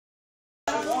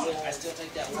I still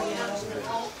take that one.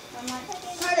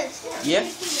 Yeah.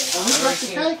 Oh, we brought the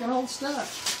cake and all the stuff.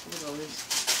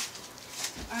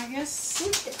 I guess,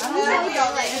 I don't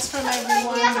know, it's from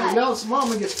everyone. You know,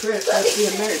 Mama gets credit for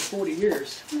being married 40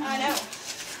 years. I know.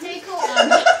 Pretty cool. I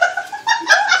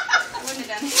wouldn't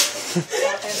have done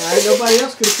it. Nobody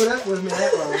else could have put up with me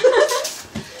that long.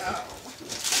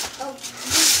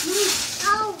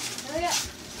 Oh, hurry up.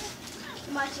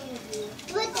 I'm watching it.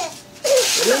 Look at it.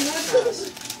 Isn't that nice?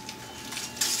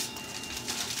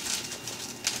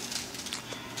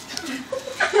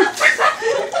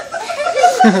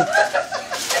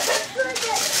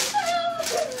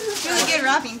 Really good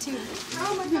wrapping too.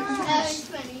 Oh my gosh. That was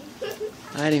funny.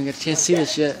 I didn't even get a chance to see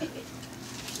this yet.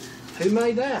 Who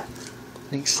made that? I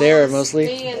think Sarah mostly.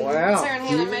 Wow. Sarah and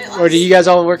Hannah made it Or do you guys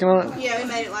all working on it? Yeah, we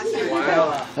made it last year.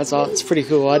 Wow. That's all. It's pretty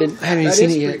cool. I haven't even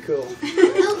seen it yet. That is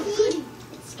pretty cool.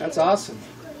 That's awesome.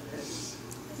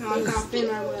 Look how thin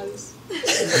I was.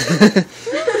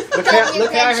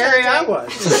 Look how hairy I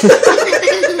was.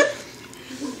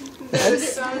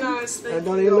 That's so nice. I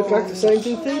don't even look like the same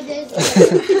two people.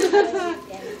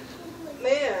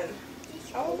 Man.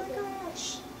 Oh my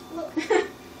gosh.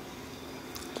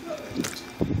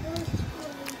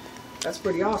 That's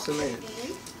pretty awesome, man.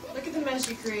 Look at the mess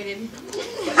you created.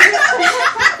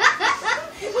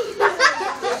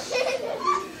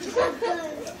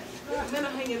 I'm going to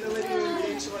hang in the living room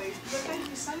eventually. But thank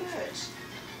you so much.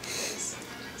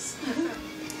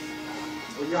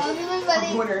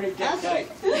 I'm wondering if that cake.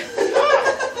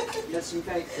 Get some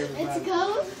cake for everybody. Let's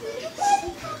go.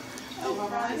 Oh, all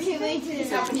right. We are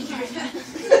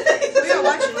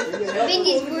watching.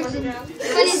 Bingy's portion.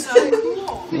 It's so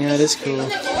cool. Yeah, it is cool. I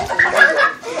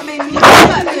mean, you thought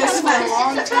about this for a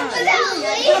long time.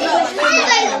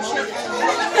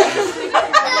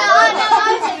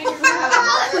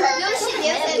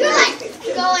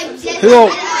 Who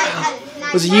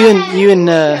was it? You and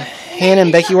Hannah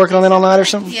and Becky working on that all night or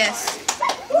something? Yes.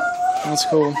 That's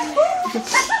cool. I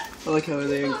like how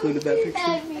they included that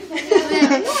picture.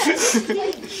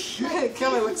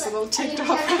 Kelly looks a little ticked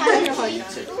off.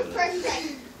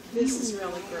 This is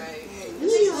really great.